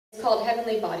It's called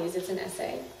Heavenly Bodies. It's an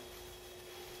essay.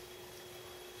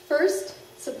 First,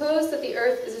 suppose that the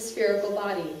Earth is a spherical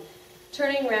body,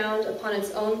 turning round upon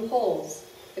its own poles,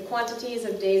 the quantities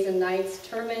of days and nights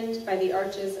determined by the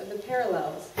arches of the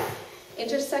parallels,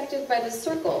 intersected by the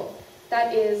circle,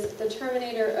 that is, the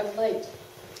terminator of light,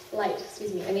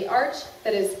 and the arch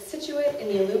that is situate in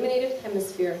the illuminated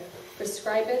hemisphere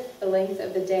prescribeth the length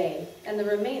of the day, and the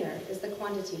remainder is the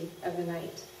quantity of the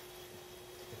night.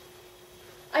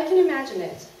 I can imagine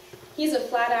it. He's a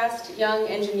flat-assed young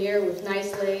engineer with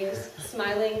nice legs,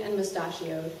 smiling and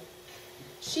mustachioed.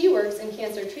 She works in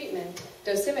cancer treatment,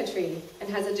 dosimetry, and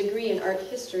has a degree in art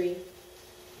history.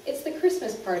 It's the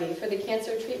Christmas party for the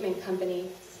cancer treatment company.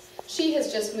 She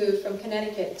has just moved from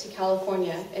Connecticut to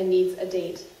California and needs a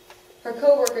date. Her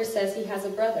coworker says he has a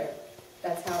brother.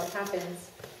 That's how it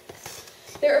happens.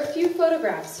 There are few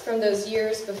photographs from those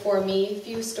years before me,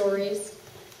 few stories.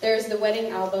 There's the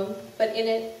wedding album, but in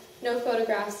it, no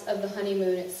photographs of the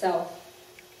honeymoon itself.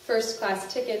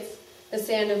 First-class tickets, the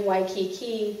sand of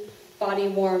Waikiki,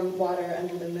 body-warm water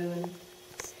under the moon.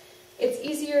 It's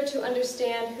easier to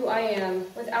understand who I am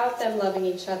without them loving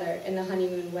each other in the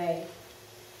honeymoon way.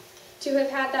 To have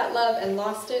had that love and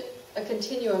lost it, a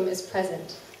continuum is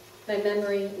present, my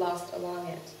memory lost along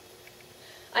it.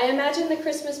 I imagine the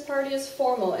Christmas party is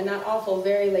formal in that awful,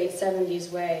 very late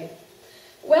 70s way.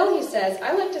 Well, he says,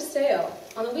 I like to sail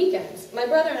on the weekends. My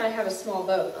brother and I have a small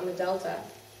boat on the Delta.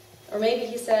 Or maybe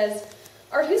he says,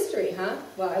 art history, huh?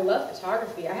 Well, I love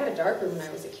photography. I had a darkroom when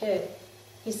I was a kid.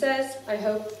 He says, I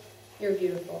hope you're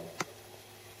beautiful.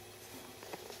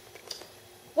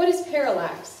 What is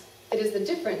parallax? It is the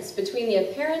difference between the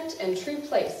apparent and true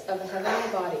place of a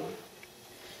heavenly body.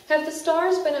 Have the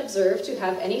stars been observed to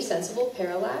have any sensible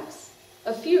parallax?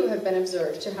 A few have been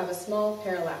observed to have a small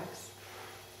parallax.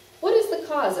 What is the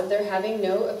cause of their having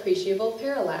no appreciable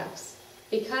parallax?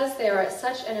 Because they are at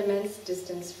such an immense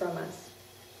distance from us.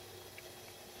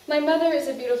 My mother is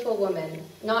a beautiful woman,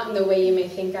 not in the way you may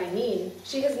think I mean.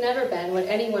 She has never been what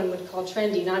anyone would call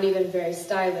trendy, not even very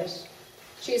stylish.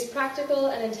 She is practical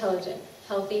and intelligent,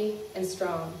 healthy and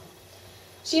strong.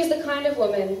 She is the kind of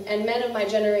woman, and men of my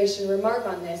generation remark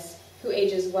on this, who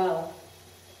ages well.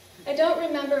 I don't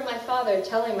remember my father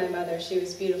telling my mother she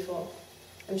was beautiful.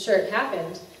 I'm sure it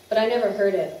happened, but I never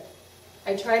heard it.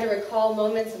 I try to recall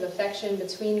moments of affection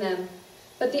between them,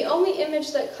 but the only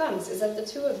image that comes is of the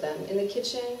two of them in the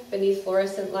kitchen, beneath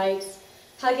fluorescent lights,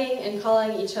 hugging and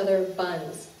calling each other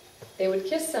buns. They would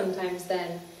kiss sometimes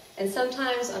then, and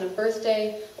sometimes on a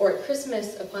birthday or at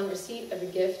Christmas upon receipt of a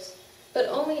gift, but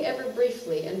only ever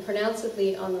briefly and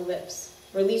pronouncedly on the lips,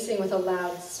 releasing with a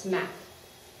loud smack.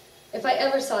 If I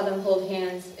ever saw them hold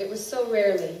hands, it was so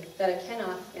rarely that I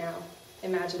cannot now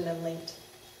imagine them linked.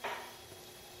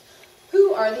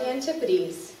 Who are the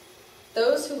antipodes?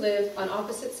 Those who live on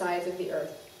opposite sides of the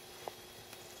earth.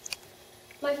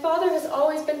 My father has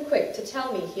always been quick to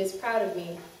tell me he is proud of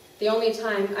me. The only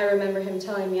time I remember him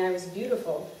telling me I was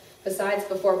beautiful, besides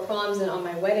before proms and on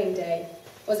my wedding day,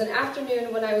 was an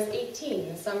afternoon when I was 18,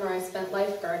 the summer I spent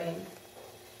lifeguarding.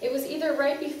 It was either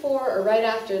right before or right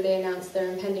after they announced their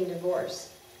impending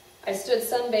divorce. I stood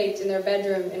sunbaked in their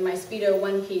bedroom in my Speedo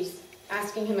one-piece,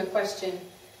 asking him a question.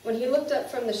 When he looked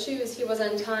up from the shoes he was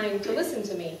untying to listen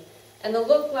to me, and the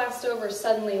look glassed over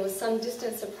suddenly with some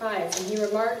distant surprise, and he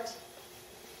remarked,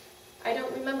 I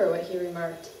don't remember what he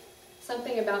remarked,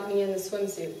 something about me in the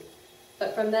swimsuit,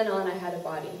 but from then on I had a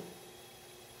body.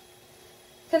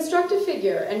 Construct a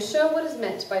figure and show what is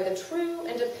meant by the true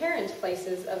and apparent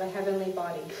places of a heavenly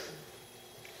body.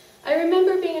 I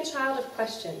remember being a child of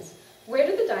questions. Where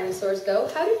did the dinosaurs go?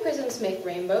 How do prisms make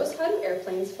rainbows? How do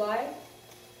airplanes fly?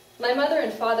 My mother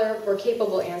and father were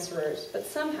capable answerers, but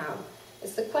somehow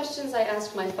it's the questions I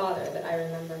asked my father that I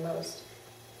remember most.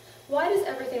 Why does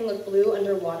everything look blue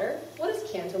underwater? What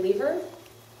is cantilever?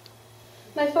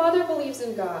 My father believes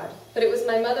in God, but it was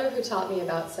my mother who taught me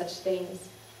about such things.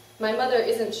 My mother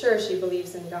isn't sure she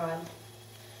believes in God.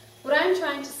 What I'm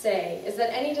trying to say is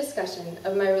that any discussion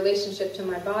of my relationship to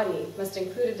my body must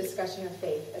include a discussion of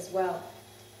faith as well.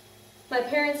 My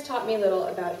parents taught me little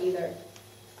about either.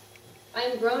 I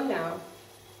am grown now,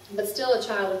 but still a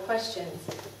child of questions.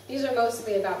 These are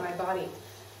mostly about my body,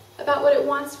 about what it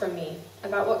wants from me,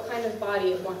 about what kind of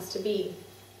body it wants to be.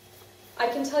 I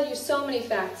can tell you so many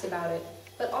facts about it,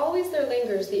 but always there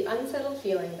lingers the unsettled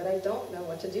feeling that I don't know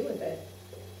what to do with it.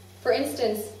 For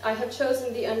instance, I have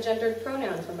chosen the ungendered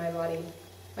pronoun for my body.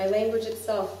 My language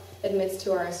itself admits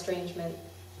to our estrangement.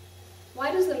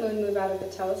 Why does the moon move out of the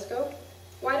telescope?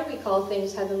 Why do we call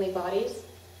things heavenly bodies?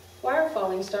 Why are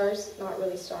falling stars not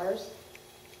really stars?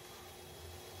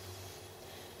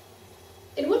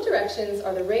 In what directions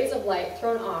are the rays of light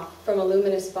thrown off from a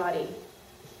luminous body?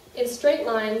 In straight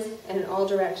lines and in all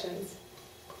directions.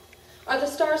 Are the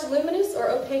stars luminous or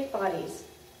opaque bodies?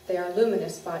 They are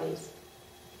luminous bodies.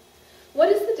 What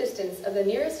is the distance of the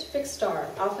nearest fixed star,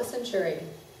 Alpha Centauri?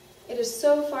 It is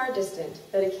so far distant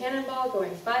that a cannonball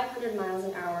going 500 miles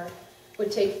an hour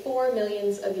would take 4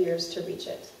 millions of years to reach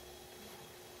it.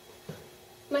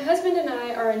 My husband and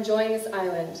I are enjoying this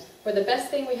island, where the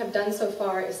best thing we have done so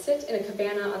far is sit in a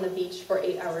cabana on the beach for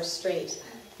 8 hours straight.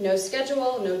 No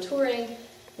schedule, no touring,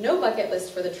 no bucket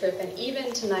list for the trip, and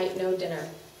even tonight, no dinner.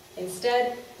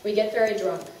 Instead, we get very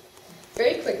drunk.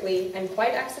 Very quickly, and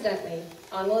quite accidentally,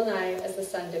 on the lanai as the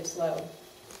sun dips low.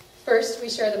 First, we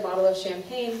share the bottle of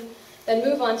champagne, then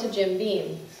move on to Jim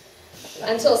Beam.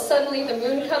 Until suddenly the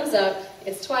moon comes up,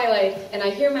 it's twilight, and I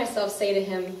hear myself say to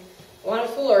him, "Want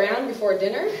to fool around before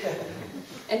dinner?"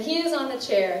 And he is on the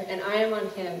chair, and I am on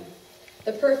him.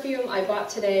 The perfume I bought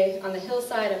today on the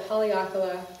hillside of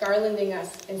Haleakala, garlanding us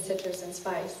in citrus and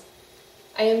spice.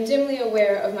 I am dimly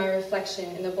aware of my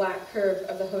reflection in the black curve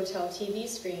of the hotel TV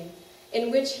screen,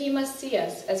 in which he must see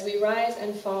us as we rise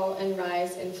and fall and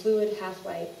rise in fluid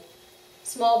half-light.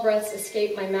 Small breaths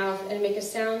escape my mouth and make a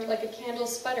sound like a candle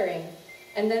sputtering,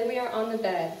 and then we are on the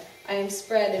bed. I am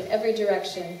spread in every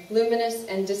direction, luminous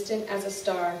and distant as a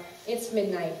star. It's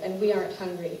midnight, and we aren't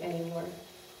hungry anymore.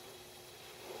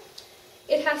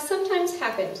 It hath sometimes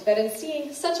happened that in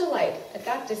seeing such a light at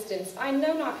that distance, I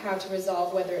know not how to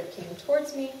resolve whether it came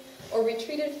towards me or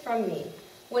retreated from me,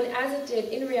 when as it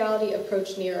did in reality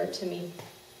approach nearer to me.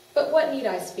 But what need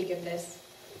I speak of this?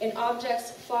 In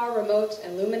objects far remote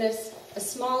and luminous, a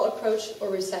small approach or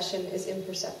recession is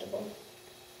imperceptible.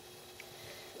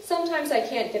 Sometimes I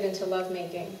can't get into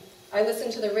lovemaking. I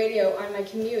listen to the radio on my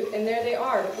commute, and there they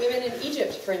are, women in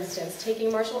Egypt, for instance,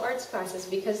 taking martial arts classes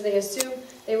because they assume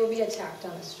they will be attacked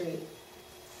on the street.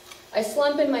 I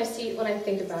slump in my seat when I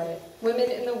think about it. Women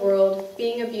in the world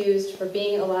being abused for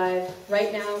being alive,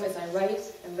 right now as I write,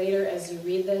 and later as you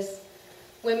read this.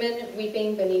 Women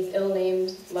weeping beneath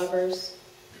ill-named lovers.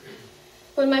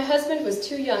 When my husband was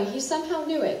too young, he somehow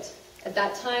knew it. At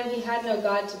that time, he had no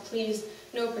God to please,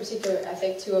 no particular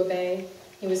ethic to obey.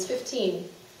 He was 15.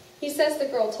 He says the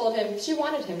girl told him she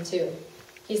wanted him to.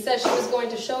 He says she was going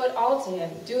to show it all to him,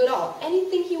 do it all.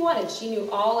 Anything he wanted, she knew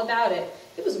all about it.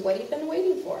 It was what he'd been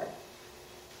waiting for.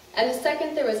 And the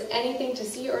second there was anything to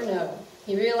see or know,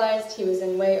 he realized he was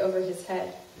in way over his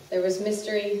head. There was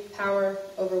mystery, power,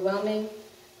 overwhelming.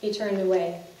 He turned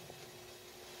away.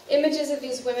 Images of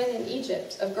these women in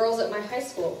Egypt, of girls at my high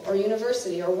school or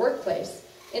university or workplace,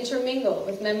 intermingle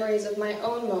with memories of my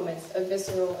own moments of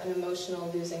visceral and emotional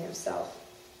losing of self.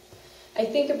 I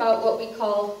think about what we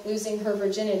call losing her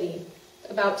virginity,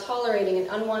 about tolerating an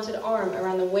unwanted arm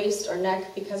around the waist or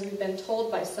neck because we've been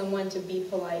told by someone to be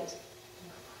polite.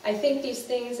 I think these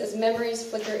things as memories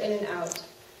flicker in and out.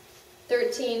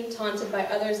 13, taunted by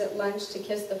others at lunch to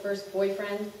kiss the first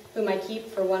boyfriend, whom I keep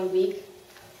for 1 week.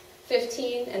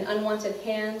 15, an unwanted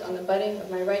hand on the budding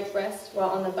of my right breast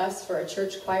while on the bus for a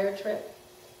church choir trip.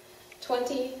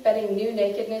 20, betting new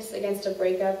nakedness against a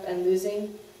breakup and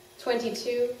losing.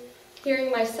 22,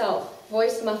 hearing myself,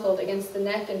 voice muffled against the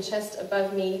neck and chest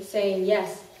above me, saying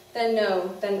yes, then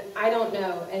no, then I don't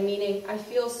know, and meaning I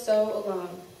feel so alone.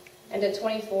 And at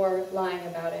 24, lying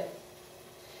about it.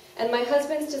 And my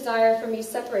husband's desire for me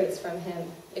separates from him.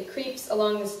 It creeps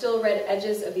along the still red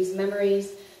edges of these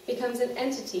memories, becomes an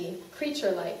entity,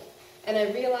 creature-like, and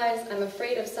I realize I'm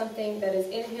afraid of something that is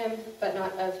in him but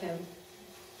not of him.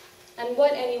 And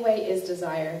what, anyway, is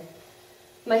desire?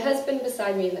 My husband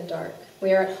beside me in the dark.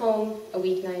 We are at home, a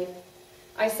weeknight.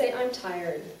 I say I'm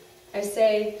tired. I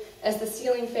say, as the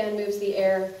ceiling fan moves the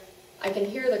air, I can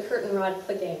hear the curtain rod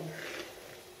clicking.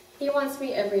 He wants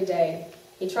me every day.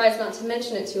 He tries not to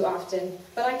mention it too often,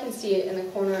 but I can see it in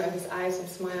the corner of his eyes and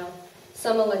smile,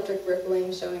 some electric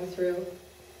rippling showing through.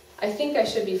 I think I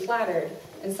should be flattered,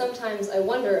 and sometimes I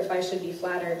wonder if I should be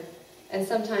flattered, and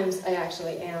sometimes I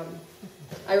actually am.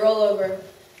 I roll over.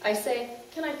 I say,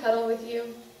 "Can I cuddle with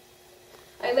you?"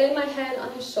 I lay my head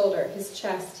on his shoulder, his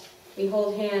chest. We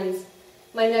hold hands.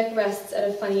 My neck rests at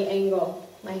a funny angle.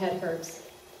 My head hurts.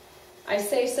 I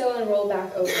say so and roll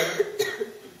back over.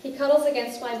 He cuddles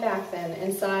against my back then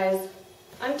and sighs.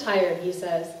 "I'm tired," he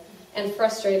says, and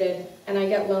frustrated, and I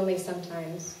get lonely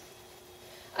sometimes.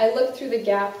 I look through the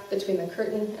gap between the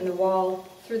curtain and the wall,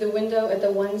 through the window at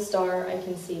the one star I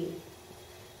can see.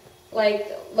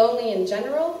 Like, lonely in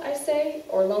general, I say,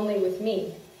 or lonely with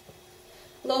me?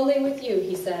 Lonely with you,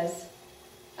 he says.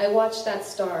 I watch that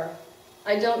star.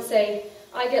 I don't say,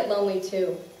 I get lonely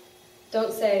too.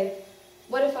 Don't say,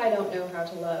 what if I don't know how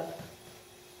to love?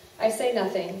 I say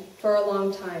nothing for a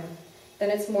long time. Then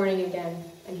it's morning again,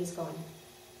 and he's gone.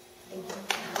 Thank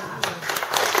you.